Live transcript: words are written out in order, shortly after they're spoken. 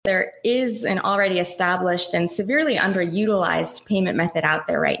there is an already established and severely underutilized payment method out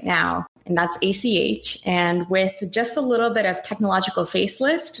there right now, and that's ACH. And with just a little bit of technological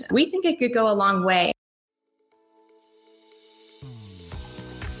facelift, we think it could go a long way.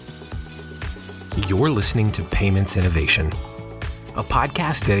 You're listening to Payments Innovation, a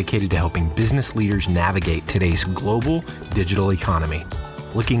podcast dedicated to helping business leaders navigate today's global digital economy.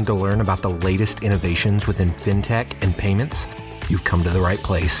 Looking to learn about the latest innovations within fintech and payments? You've come to the right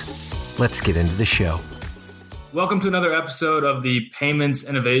place. Let's get into the show. Welcome to another episode of the Payments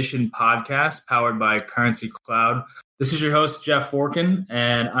Innovation Podcast powered by Currency Cloud. This is your host, Jeff Forkin,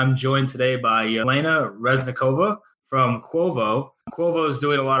 and I'm joined today by Elena Reznikova from Quovo. Quovo is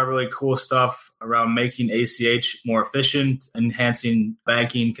doing a lot of really cool stuff around making ACH more efficient, enhancing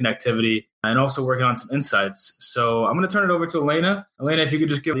banking connectivity, and also working on some insights. So I'm going to turn it over to Elena. Elena, if you could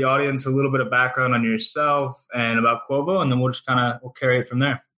just give the audience a little bit of background on yourself and about Quovo, and then we'll carry it from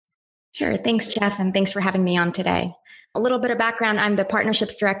there. Sure. Thanks, Jeff, and thanks for having me on today. A little bit of background, I'm the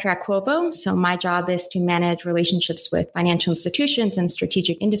partnerships director at Quovo. So my job is to manage relationships with financial institutions and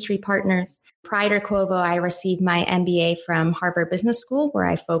strategic industry partners. Prior to Quovo, I received my MBA from Harvard Business School, where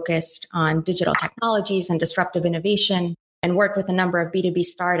I focused on digital technologies and disruptive innovation and worked with a number of B2B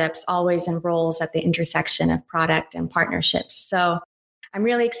startups, always in roles at the intersection of product and partnerships. So I'm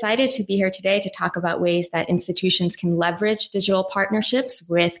really excited to be here today to talk about ways that institutions can leverage digital partnerships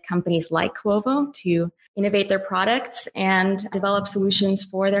with companies like Quovo to innovate their products and develop solutions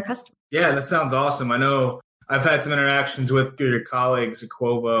for their customers. Yeah, that sounds awesome. I know I've had some interactions with your colleagues at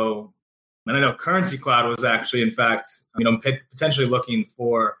Quovo, and I know Currency Cloud was actually, in fact, potentially looking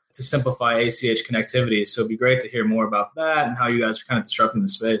to simplify ACH connectivity. So it'd be great to hear more about that and how you guys are kind of disrupting the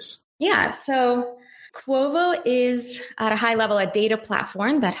space. Yeah, so Quovo is, at a high level, a data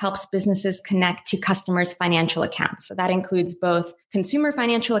platform that helps businesses connect to customers' financial accounts. So that includes both consumer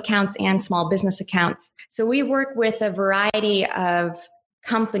financial accounts and small business accounts. So we work with a variety of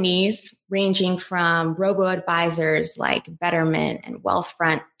companies ranging from robo-advisors like Betterment and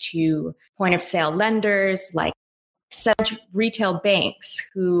Wealthfront to point-of-sale lenders like such retail banks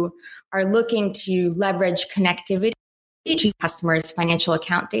who are looking to leverage connectivity to customers' financial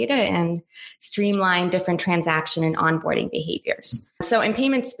account data and streamline different transaction and onboarding behaviors. So in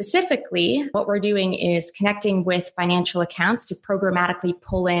payments specifically, what we're doing is connecting with financial accounts to programmatically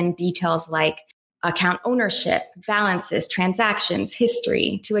pull in details like account ownership, balances, transactions,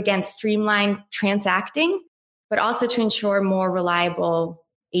 history to, again, streamline transacting, but also to ensure more reliable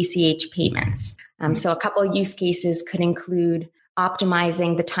ACH payments. So a couple of use cases could include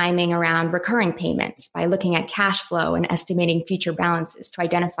optimizing the timing around recurring payments by looking at cash flow and estimating future balances to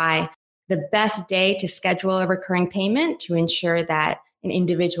identify the best day to schedule a recurring payment to ensure that an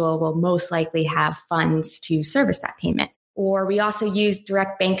individual will most likely have funds to service that payment. Or we also use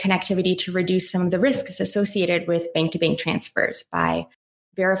direct bank connectivity to reduce some of the risks associated with bank-to-bank transfers by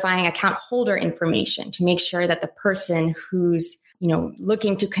verifying account holder information to make sure that the person who's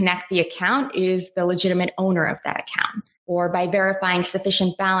looking to connect the account is the legitimate owner of that account. Or by verifying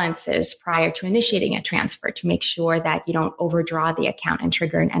sufficient balances prior to initiating a transfer to make sure that you don't overdraw the account and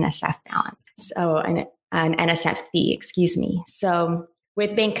trigger an NSF balance. So an NSF fee, So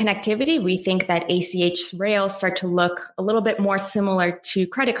with bank connectivity, we think that ACH rails start to look a little bit more similar to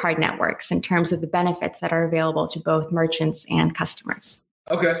credit card networks in terms of the benefits that are available to both merchants and customers.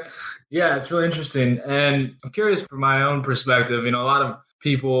 Okay. Yeah, it's really interesting. And I'm curious from my own perspective, a lot of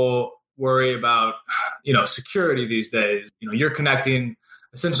people worry about, security these days. You're connecting,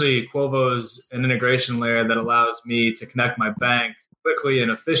 essentially Quovo's an integration layer that allows me to connect my bank quickly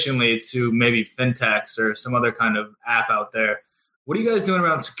and efficiently to maybe fintechs or some other kind of app out there. What are you guys doing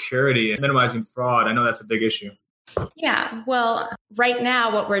around security and minimizing fraud? I know that's a big issue. Yeah, well, right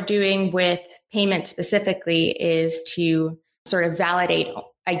now what we're doing with payments specifically is to sort of validate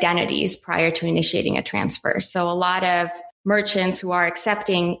identities prior to initiating a transfer. So a lot of merchants who are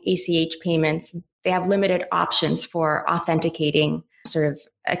accepting ACH payments, they have limited options for authenticating sort of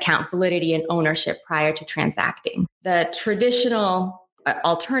account validity and ownership prior to transacting. The traditional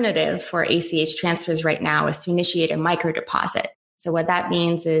alternative for ACH transfers right now is to initiate a micro deposit. So what that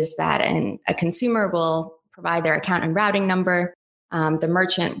means is that a consumer will provide their account and routing number. The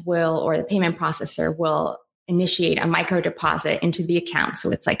merchant will, or the payment processor will initiate a micro deposit into the account.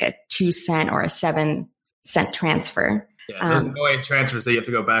 So it's like a 2-cent or a 7-cent transfer. Yeah, those annoying transfers that you have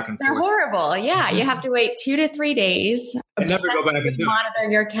to go back and forth. They're horrible. Yeah, you have to wait 2 to 3 days. I never go back and do it.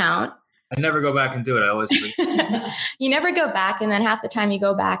 Monitor your account. I never go back and do it. I always forget. You never go back, and then half the time you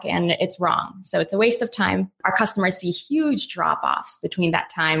go back and it's wrong. So it's a waste of time. Our customers see huge drop-offs between that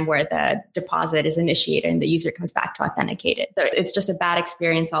time where the deposit is initiated and the user comes back to authenticate it. So it's just a bad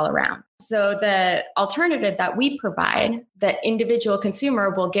experience all around. So the alternative that we provide, the individual consumer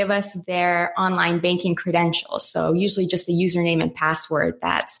will give us their online banking credentials. So usually just the username and password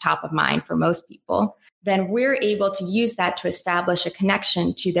that's top of mind for most people. Then we're able to use that to establish a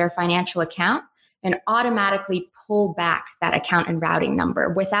connection to their financial account and automatically pull back that account and routing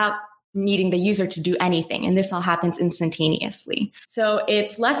number without needing the user to do anything. And this all happens instantaneously. So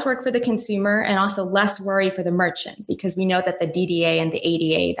it's less work for the consumer and also less worry for the merchant, because we know that the DDA and the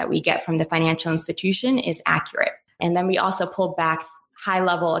ADA that we get from the financial institution is accurate. And then we also pull back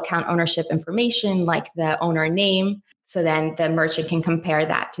high-level account ownership information like the owner name. So then the merchant can compare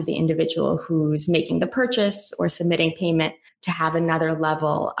that to the individual who's making the purchase or submitting payment to have another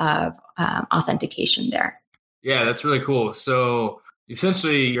level of authentication there. Yeah, that's really cool. So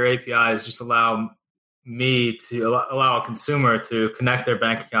essentially your APIs just allow me to allow a consumer to connect their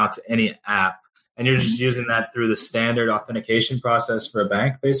bank account to any app. And you're just using that through the standard authentication process for a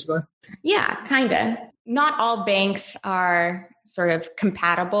bank, basically? Yeah, kind of. Not all banks are sort of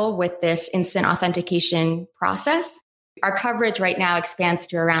compatible with this instant authentication process. Our coverage right now expands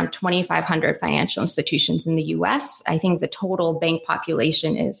to around 2,500 financial institutions in the US. I think the total bank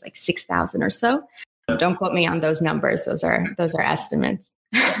population is like 6,000 or so. Don't quote me on those numbers. Those are estimates.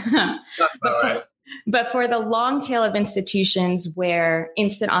 But for the long tail of institutions where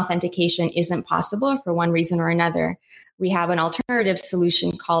instant authentication isn't possible for one reason or another, we have an alternative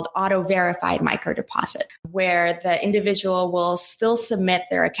solution called auto-verified microdeposit, where the individual will still submit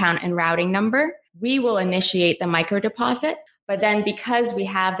their account and routing number. We will initiate the microdeposit, but then because we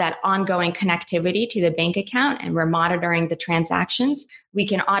have that ongoing connectivity to the bank account and we're monitoring the transactions, we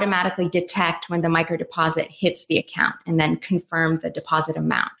can automatically detect when the microdeposit hits the account and then confirm the deposit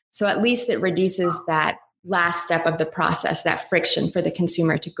amount. So at least it reduces that last step of the process, that friction for the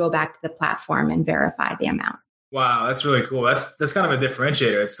consumer to go back to the platform and verify the amount. Wow, that's really cool. That's kind of a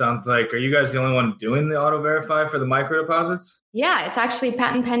differentiator. It sounds like, are you guys the only one doing the auto verify for the micro deposits? Yeah, it's actually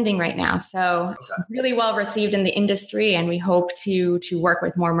patent pending right now. So it's really well received in the industry, and we hope to work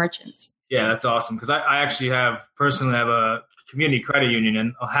with more merchants. Yeah, that's awesome. Because I actually personally have a community credit union,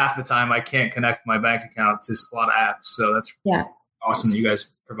 and half the time I can't connect my bank account to a lot of apps. So that's awesome that you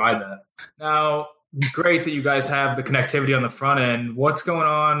guys provide that. Now, great that you guys have the connectivity on the front end. What's going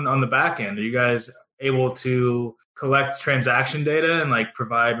on the back end? Are you guys able to collect transaction data and like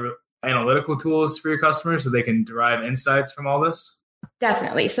provide analytical tools for your customers so they can derive insights from all this?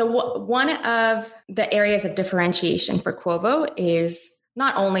 Definitely. So one of the areas of differentiation for Quovo is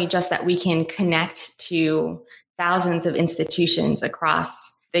not only just that we can connect to thousands of institutions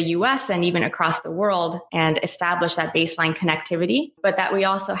across the US and even across the world and establish that baseline connectivity, but that we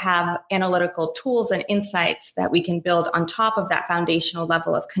also have analytical tools and insights that we can build on top of that foundational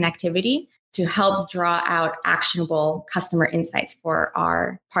level of connectivity to help draw out actionable customer insights for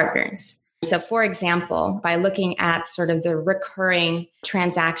our partners. So for example, by looking at sort of the recurring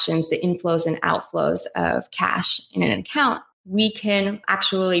transactions, the inflows and outflows of cash in an account, we can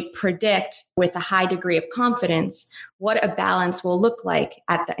actually predict with a high degree of confidence what a balance will look like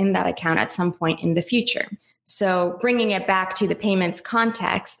in that account at some point in the future. So bringing it back to the payments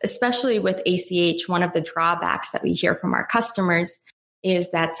context, especially with ACH, one of the drawbacks that we hear from our customers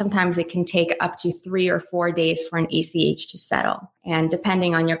is that sometimes it can take up to 3 or 4 days for an ACH to settle. And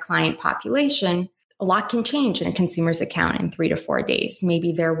depending on your client population, a lot can change in a consumer's account in 3 to 4 days.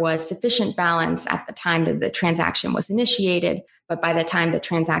 Maybe there was sufficient balance at the time that the transaction was initiated, but by the time the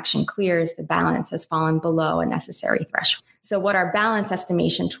transaction clears, the balance has fallen below a necessary threshold. So what our balance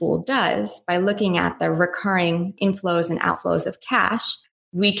estimation tool does, by looking at the recurring inflows and outflows of cash,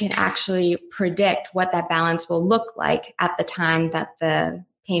 we can actually predict what that balance will look like at the time that the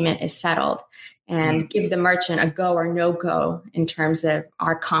payment is settled and give the merchant a go or no go in terms of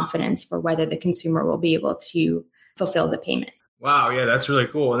our confidence for whether the consumer will be able to fulfill the payment. Wow. Yeah, that's really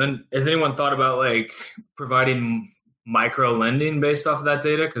cool. And then has anyone thought about like providing micro lending based off of that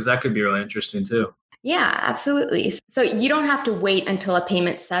data? Because that could be really interesting too. Yeah, absolutely. So you don't have to wait until a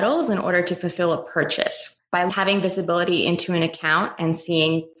payment settles in order to fulfill a purchase. By having visibility into an account and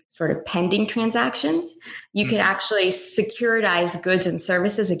seeing sort of pending transactions, you can actually securitize goods and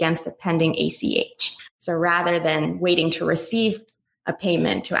services against the pending ACH. So rather than waiting to receive a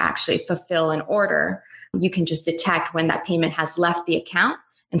payment to actually fulfill an order, you can just detect when that payment has left the account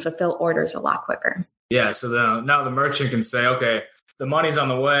and fulfill orders a lot quicker. Yeah. So now the merchant can say, okay, the money's on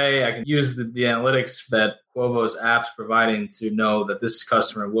the way. I can use the analytics that Quovo's app's providing to know that this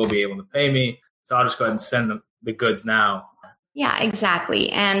customer will be able to pay me. So I'll just go ahead and send them the goods now. Yeah, exactly.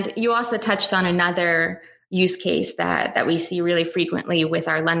 And you also touched on another use case that we see really frequently with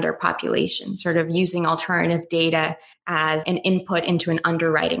our lender population, sort of using alternative data as an input into an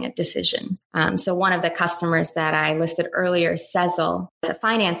underwriting decision. So one of the customers that I listed earlier, Sezzle, is a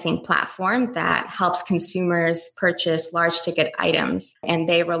financing platform that helps consumers purchase large ticket items. And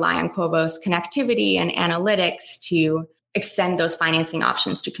they rely on Quovo's connectivity and analytics to extend those financing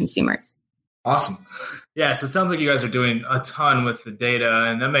options to consumers. Awesome. Yeah, so it sounds like you guys are doing a ton with the data,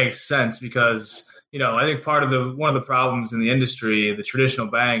 and that makes sense because I think part of one of the problems in the industry, the traditional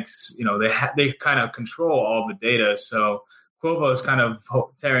banks, they kind of control all the data. So Quovo is kind of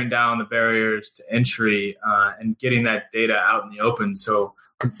tearing down the barriers to entry and getting that data out in the open. So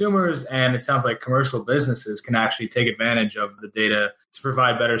consumers and it sounds like commercial businesses can actually take advantage of the data to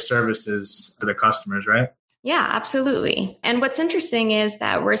provide better services to their customers, right? Yeah, absolutely. And what's interesting is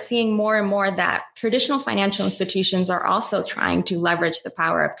that we're seeing more and more that traditional financial institutions are also trying to leverage the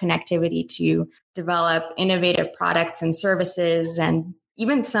power of connectivity to develop innovative products and services and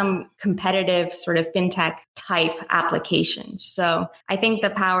even some competitive sort of fintech type applications. So I think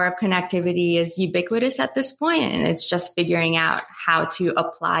the power of connectivity is ubiquitous at this point, and it's just figuring out how to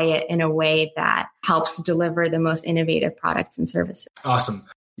apply it in a way that helps deliver the most innovative products and services. Awesome.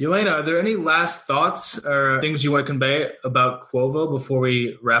 Yelena, are there any last thoughts or things you want to convey about Quovo before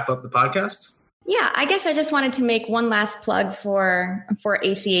we wrap up the podcast? Yeah, I guess I just wanted to make one last plug for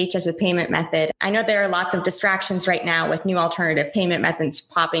ACH as a payment method. I know there are lots of distractions right now with new alternative payment methods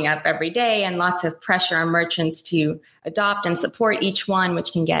popping up every day and lots of pressure on merchants to adopt and support each one,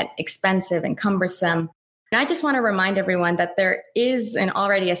 which can get expensive and cumbersome. And I just want to remind everyone that there is an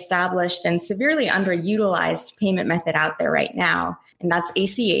already established and severely underutilized payment method out there right now, and that's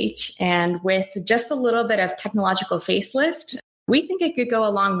ACH. And with just a little bit of technological facelift, we think it could go a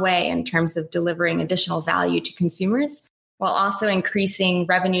long way in terms of delivering additional value to consumers while also increasing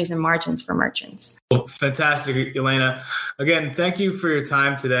revenues and margins for merchants. Well, fantastic, Yelena. Again, thank you for your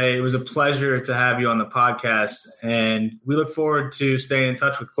time today. It was a pleasure to have you on the podcast, and we look forward to staying in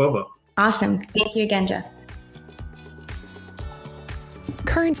touch with Quovo. Awesome. Thank you again, Jeff.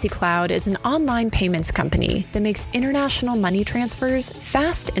 Currency Cloud is an online payments company that makes international money transfers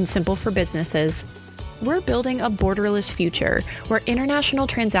fast and simple for businesses. We're building a borderless future where international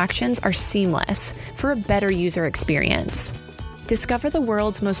transactions are seamless for a better user experience. Discover the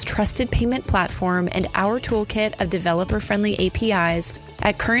world's most trusted payment platform and our toolkit of developer-friendly APIs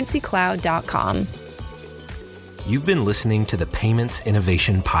at currencycloud.com. You've been listening to the Payments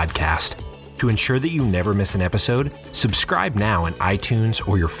Innovation Podcast. To ensure that you never miss an episode, subscribe now in iTunes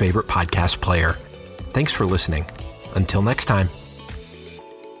or your favorite podcast player. Thanks for listening. Until next time.